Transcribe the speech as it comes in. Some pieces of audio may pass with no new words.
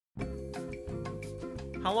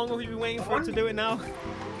How long have we been waiting for it to do it now?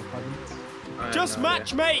 Just no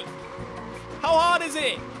match, mate. How hard is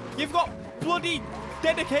it? You've got bloody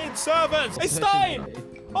dedicated servers. It's starting.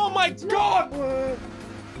 Oh my god.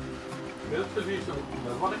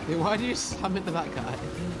 Why do you slam into that guy?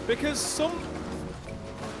 Because some...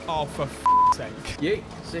 Oh, for f***'s sake. Yeet,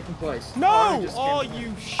 second place. No! Oh,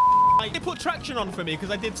 you sh**. They put traction on for me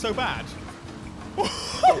because I did so bad.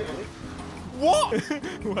 What?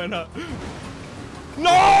 Why not?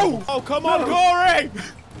 No! Oh, come on, Corey!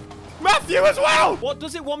 Matthew as well! What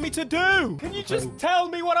does it want me to do? Can you just tell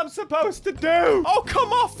me what I'm supposed to do? Oh,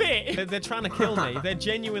 come off it! They're trying to kill me. They're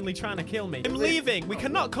genuinely trying to kill me. I'm leaving. We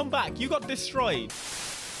cannot come back. You got destroyed.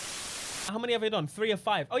 How many have I done? 3 or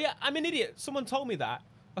 5. Oh, yeah, I'm an idiot. Someone told me that.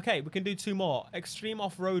 Okay, we can do 2 more. Extreme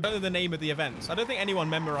off-road. I don't know the name of the events. I don't think anyone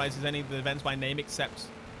memorizes any of the events by name except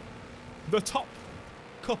the top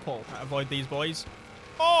couple. Avoid these boys.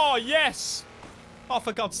 Oh, yes! Oh,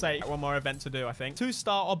 for God's sake. One more event to do, I think.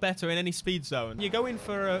 2-star or better in any speed zone. You go in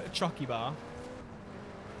for a chocky bar.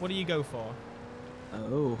 What do you go for?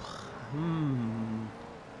 Oh.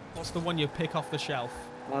 What's the one you pick off the shelf?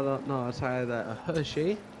 I don't know. I'll try that. A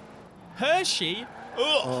Hershey. Hershey?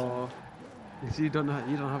 Ugh! Or... You don't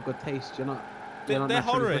have good taste. You're not They're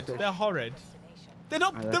horrid. They're horrid. They're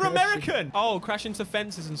not. They're American. Oh, crash into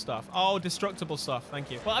fences and stuff. Oh, destructible stuff.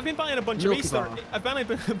 Thank you. Well, I've been buying a bunch of Easter. I've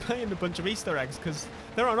been buying a bunch of Easter eggs because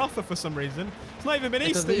they're on offer for some reason. It's not even been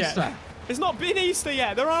Easter yet. It's not been Easter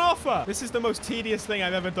yet. They're on offer. This is the most tedious thing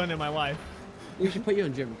I've ever done in my life. We should put you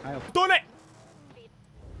on Jim, Kyle. Done it.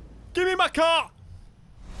 Give me my car.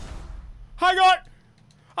 Hang on.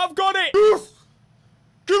 I've got it.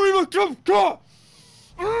 Give me my car.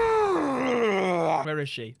 Where is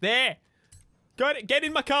she? There. Got it. Get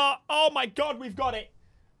in my car. Oh my God, we've got it.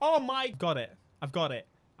 Oh my. Got it. I've got it.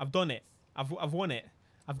 I've done it. I've won it.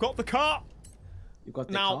 I've got the car. You got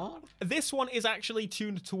the car? Now, this one is actually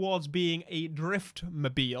tuned towards being a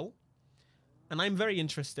drift-mobile. And I'm very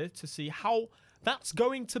interested to see how that's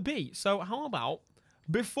going to be. So how about,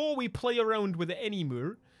 before we play around with it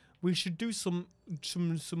anymore, we should do some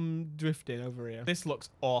drifting over here. This looks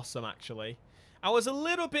awesome, actually. I was a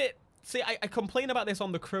little bit... See, I complain about this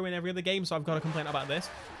on the crew in every other game, so I've got to complain about this.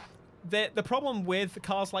 The problem with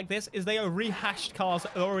cars like this is they are rehashed cars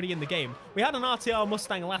already in the game. We had an RTR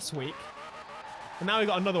Mustang last week, and now we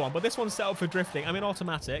got another one. But this one's set up for drifting. I'm in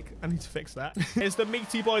automatic. I need to fix that. It's the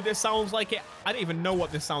meaty boy that sounds like it. I don't even know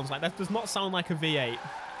what this sounds like. That does not sound like a V8.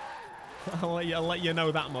 I'll let you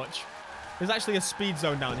know that much. There's actually a speed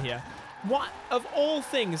zone down here. What, of all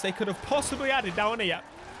things they could have possibly added down here?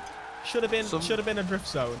 Should have been a drift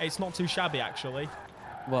zone. It's not too shabby, actually.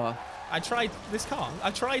 what? I tried this car.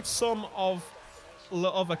 I tried some of the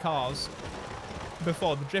other cars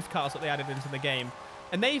before, the drift cars that they added into the game.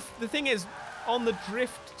 And the thing is, on the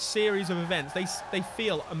drift series of events, they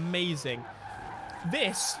feel amazing.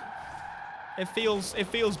 This, it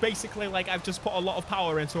feels basically like I've just put a lot of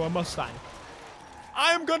power into a Mustang.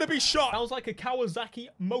 I'm gonna be shot. Sounds like a Kawasaki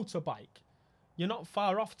motorbike. You're not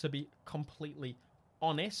far off, to be completely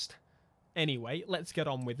honest. Anyway, let's get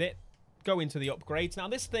on with it. Go into the upgrades. Now,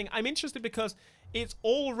 this thing, I'm interested because it's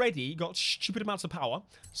already got stupid amounts of power.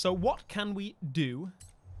 So what can we do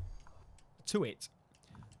to it?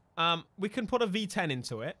 We can put a V10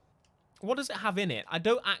 into it. What does it have in it? I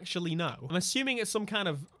don't actually know. I'm assuming it's some kind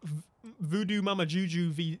of Voodoo Mama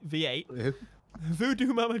Juju V8.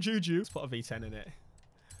 Voodoo Mama Juju. Let's put a V10 in it.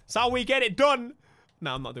 That's how we get it done.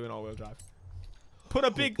 No, I'm not doing all-wheel drive. Put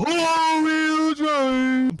a big all-wheel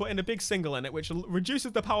drive. Put in a big single in it, which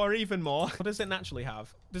reduces the power even more. What does it naturally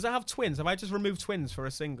have? Does it have twins? Have I just removed twins for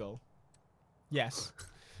a single? Yes.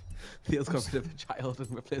 Theo's got rid of a child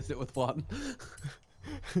and replaced it with one.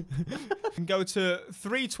 We can go to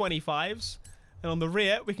 325s, and on the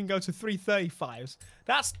rear we can go to 335s.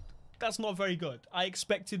 That's not very good. I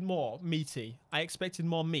expected more meaty. I expected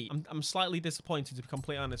more meat. I'm slightly disappointed, to be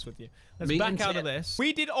completely honest with you. Let's back out of this.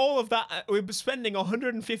 We did all of that. We're spending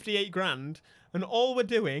 158 grand, and all we're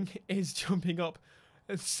doing is jumping up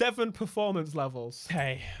 7 performance levels.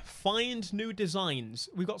 Okay, find new designs.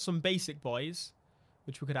 We've got some basic boys,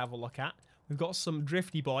 which we could have a look at. We've got some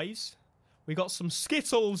drifty boys. We got some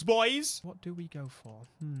Skittles boys. What do we go for?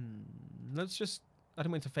 Let's just... I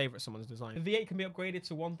don't mean to favorite someone's design. The V8 can be upgraded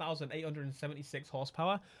to 1,876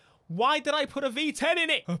 horsepower. Why did I put a V10 in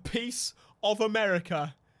it? A piece of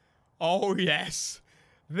America. Oh, yes.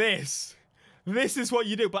 This is what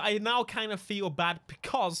you do. But I now kind of feel bad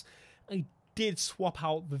because I did swap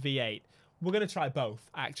out the V8. We're going to try both,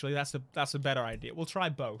 actually. That's a better idea. We'll try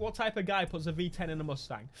both. What type of guy puts a V10 in a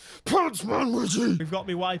Mustang? Punchman Richie! We've got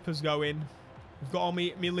me wipers going. We've got all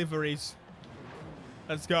me liveries.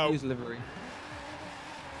 Let's go. Use livery.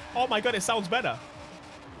 Oh my god, it sounds better.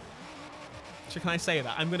 So can I say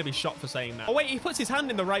that? I'm going to be shot for saying that. Oh wait, he puts his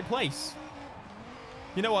hand in the right place.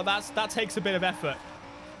 You know what? That takes a bit of effort.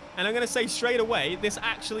 And I'm going to say straight away, this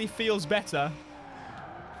actually feels better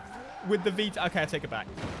with the V. Okay, I take it back.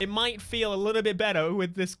 It might feel a little bit better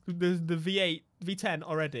with this the V8, V10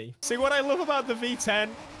 already. See, what I love about the V10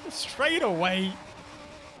 straight away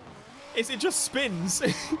is it just spins.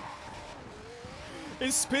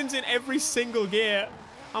 It spins in every single gear.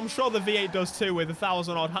 I'm sure the V8 does too with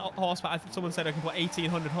 1,000 odd horsepower. I think someone said I can put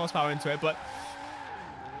 1,800 horsepower into it, but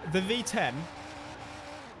the V10,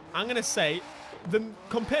 I'm going to say,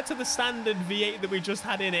 compared to the standard V8 that we just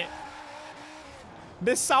had in it,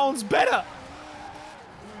 this sounds better.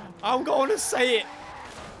 I'm going to say it.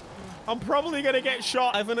 I'm probably going to get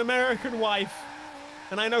shot. I have an American wife,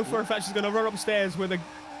 and I know for a fact she's going to run upstairs with a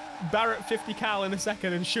Barrett 50 cal in a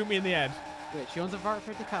second and shoot me in the head. Wait, she owns a Barrett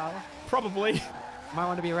 50 cal? Probably. Might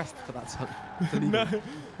want to be arrested for that, son.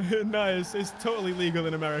 No, it's totally legal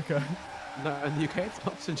in America. No, in the UK it's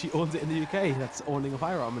not, since she owns it in the UK. That's owning a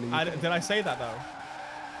firearm in the UK. Did I say that, though?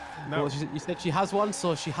 No. Well, you said she has one,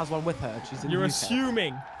 so she has one with her. She's in You're the UK.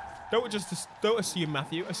 assuming. Don't assume,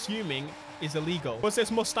 Matthew. Assuming is illegal. Was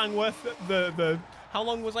this Mustang worth the how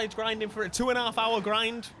long was I grinding for it? 2.5 hour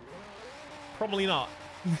grind? Probably not.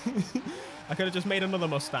 I could have just made another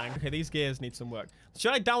Mustang. Okay, these gears need some work.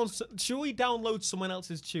 Should we download someone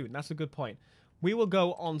else's tune? That's a good point. We will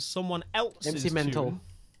go on someone else's tune. Mental.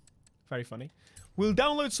 Very funny. We'll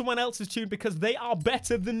download someone else's tune because they are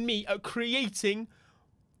better than me at creating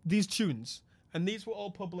these tunes. And these were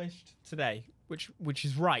all published today, which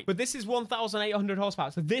is right. But this is 1,800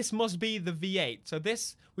 horsepower, so this must be the V8. So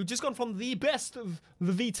this, we've just gone from the best of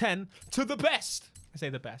the V10 to the best. I say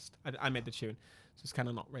the best. I made the tune. So it's kind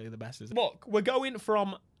of not really the best, is it? Look, we're going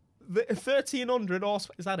from the 1,300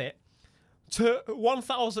 horsepower, is that it? To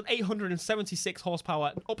 1,876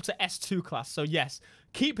 horsepower up to S2 class. So yes,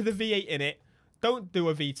 keep the V8 in it. Don't do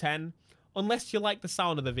a V10 unless you like the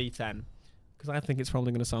sound of the V10. Because I think it's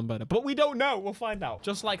probably going to sound better. But we don't know. We'll find out.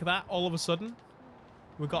 Just like that, all of a sudden,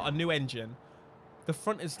 we've got a new engine. The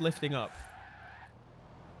front is lifting up.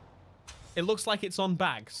 It looks like it's on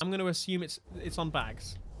bags. I'm going to assume it's on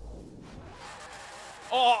bags.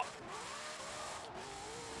 Oh!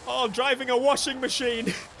 Oh, driving a washing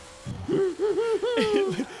machine.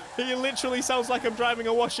 He literally sounds like I'm driving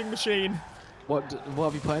a washing machine. What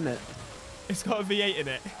have you put in it? It's got a V8 in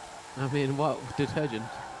it. I mean, what detergent?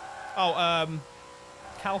 Oh,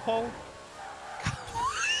 Calpol.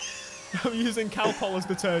 I'm using Calpol as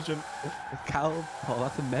detergent. Calpol,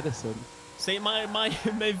 that's a medicine. See, my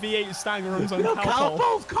V8 Stang runs on No, Calpol.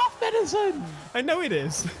 Calpol's cough medicine. I know it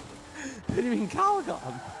is. What do you mean Calgon?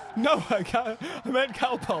 No, I meant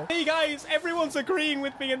Calpol. Hey guys, everyone's agreeing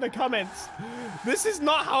with me in the comments. This is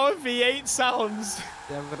not how a V8 sounds.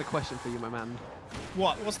 Yeah, I've got a question for you, my man.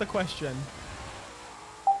 What? What's the question?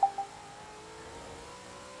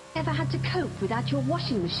 Ever had to cope without your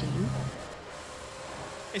washing machine?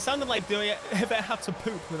 It sounded like, do you ever have to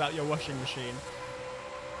poop without your washing machine?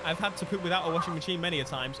 I've had to poop without a washing machine many a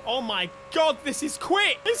times. Oh my god, this is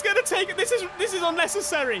quick! It's gonna take... This is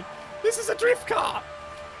unnecessary. This is a drift car.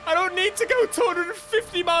 I don't need to go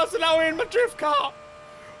 250 miles an hour in my drift car.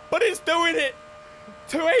 But it's doing it.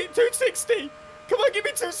 260. Come on, give me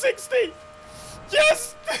 260.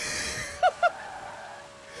 Yes!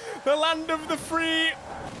 The land of the free.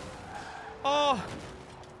 Oh.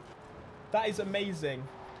 That is amazing.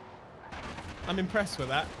 I'm impressed with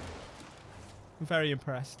that. I'm very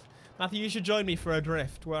impressed. Matthew, you should join me for a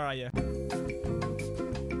drift. Where are you?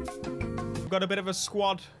 We've got a bit of a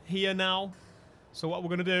squad here now. So what we're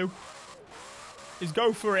going to do is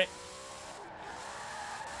go for it.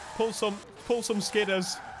 Pull some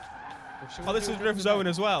skidders. Oh, this is drift zone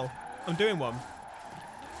as well. I'm doing one.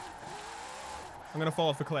 I'm going to fall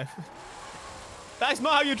off the cliff. That is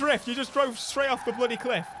not how you drift. You just drove straight off the bloody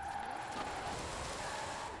cliff.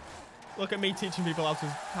 Look at me teaching people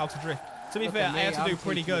how to drift. To be fair, I had to do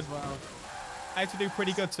pretty good. Well. I had to do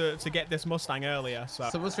pretty good to get this Mustang earlier. So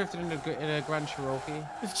someone's drifted in a Grand Cherokee.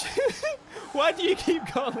 Why do you keep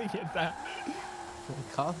calling it that?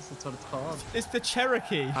 Because that's what it's called. It's the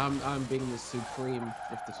Cherokee. I'm being the supreme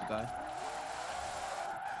drifter today.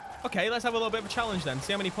 Okay, let's have a little bit of a challenge then.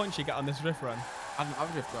 See how many points you get on this drift run. I don't have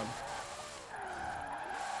a drift run.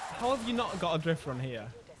 How have you not got a drift run here?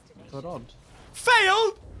 I don't.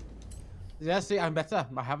 Failed! Yeah, see, I'm better.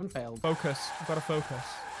 I haven't failed. Focus. I've got to focus.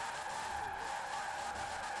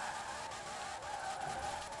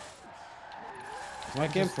 Is my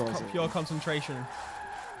game frozen? Pure concentration.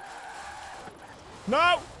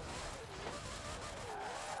 No!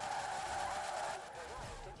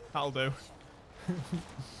 That'll do.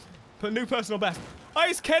 Put new personal best.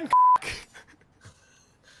 Ice Ken.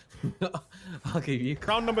 I'll give you.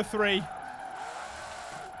 Round number 3.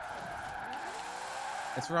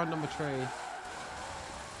 It's round number 3.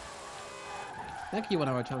 Thank you, 1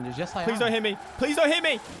 hour challenges. Yes, I am. Please don't hit me. Please don't hit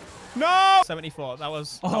me. No. 74. That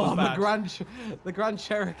was bad. The Grand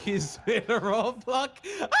Cherokee's in a roadblock.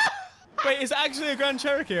 Wait, is it actually a Grand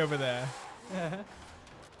Cherokee over there? Yeah.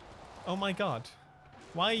 Oh my god.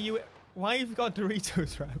 Why have you got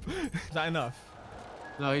Doritos wrap? Is that enough?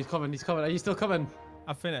 No, he's coming. He's coming. Are you still coming?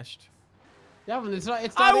 I've finished. Yeah, but it's not.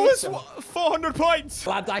 I was 400 points.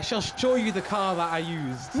 Lad, I shall show you the car that I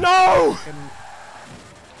used. No!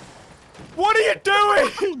 What are you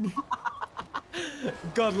doing?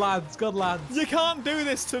 Good lads, good lads. You can't do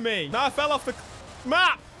this to me. No, I fell off the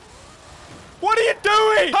map. What are you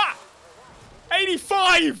doing? Ha!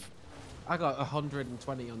 85. I got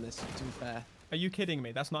 120 on this, to be fair. Are you kidding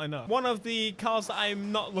me? That's not enough. One of the cars that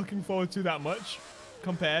I'm not looking forward to that much,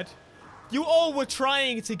 compared. You all were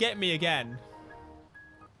trying to get me again.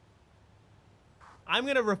 I'm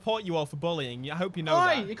going to report you all for bullying. I hope you know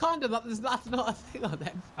that. You can't do that. That's not a thing on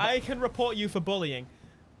it. I can report you for bullying.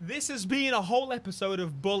 This has been a whole episode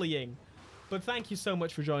of bullying. But thank you so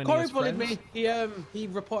much for joining us, Corey bullied me. He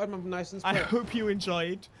reported my license plate. I hope you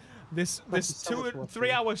enjoyed this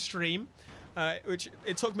 3-hour stream, which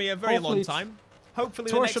it took me a very long time. Hopefully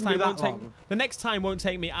the next time won't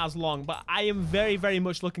take me as long, but I am very, very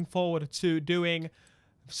much looking forward to doing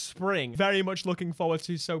spring. Very much looking forward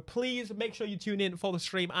to. So please make sure you tune in for the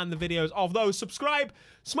stream and the videos of those. Subscribe,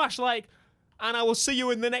 smash like, and I will see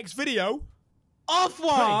you in the next video. Au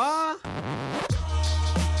revoir.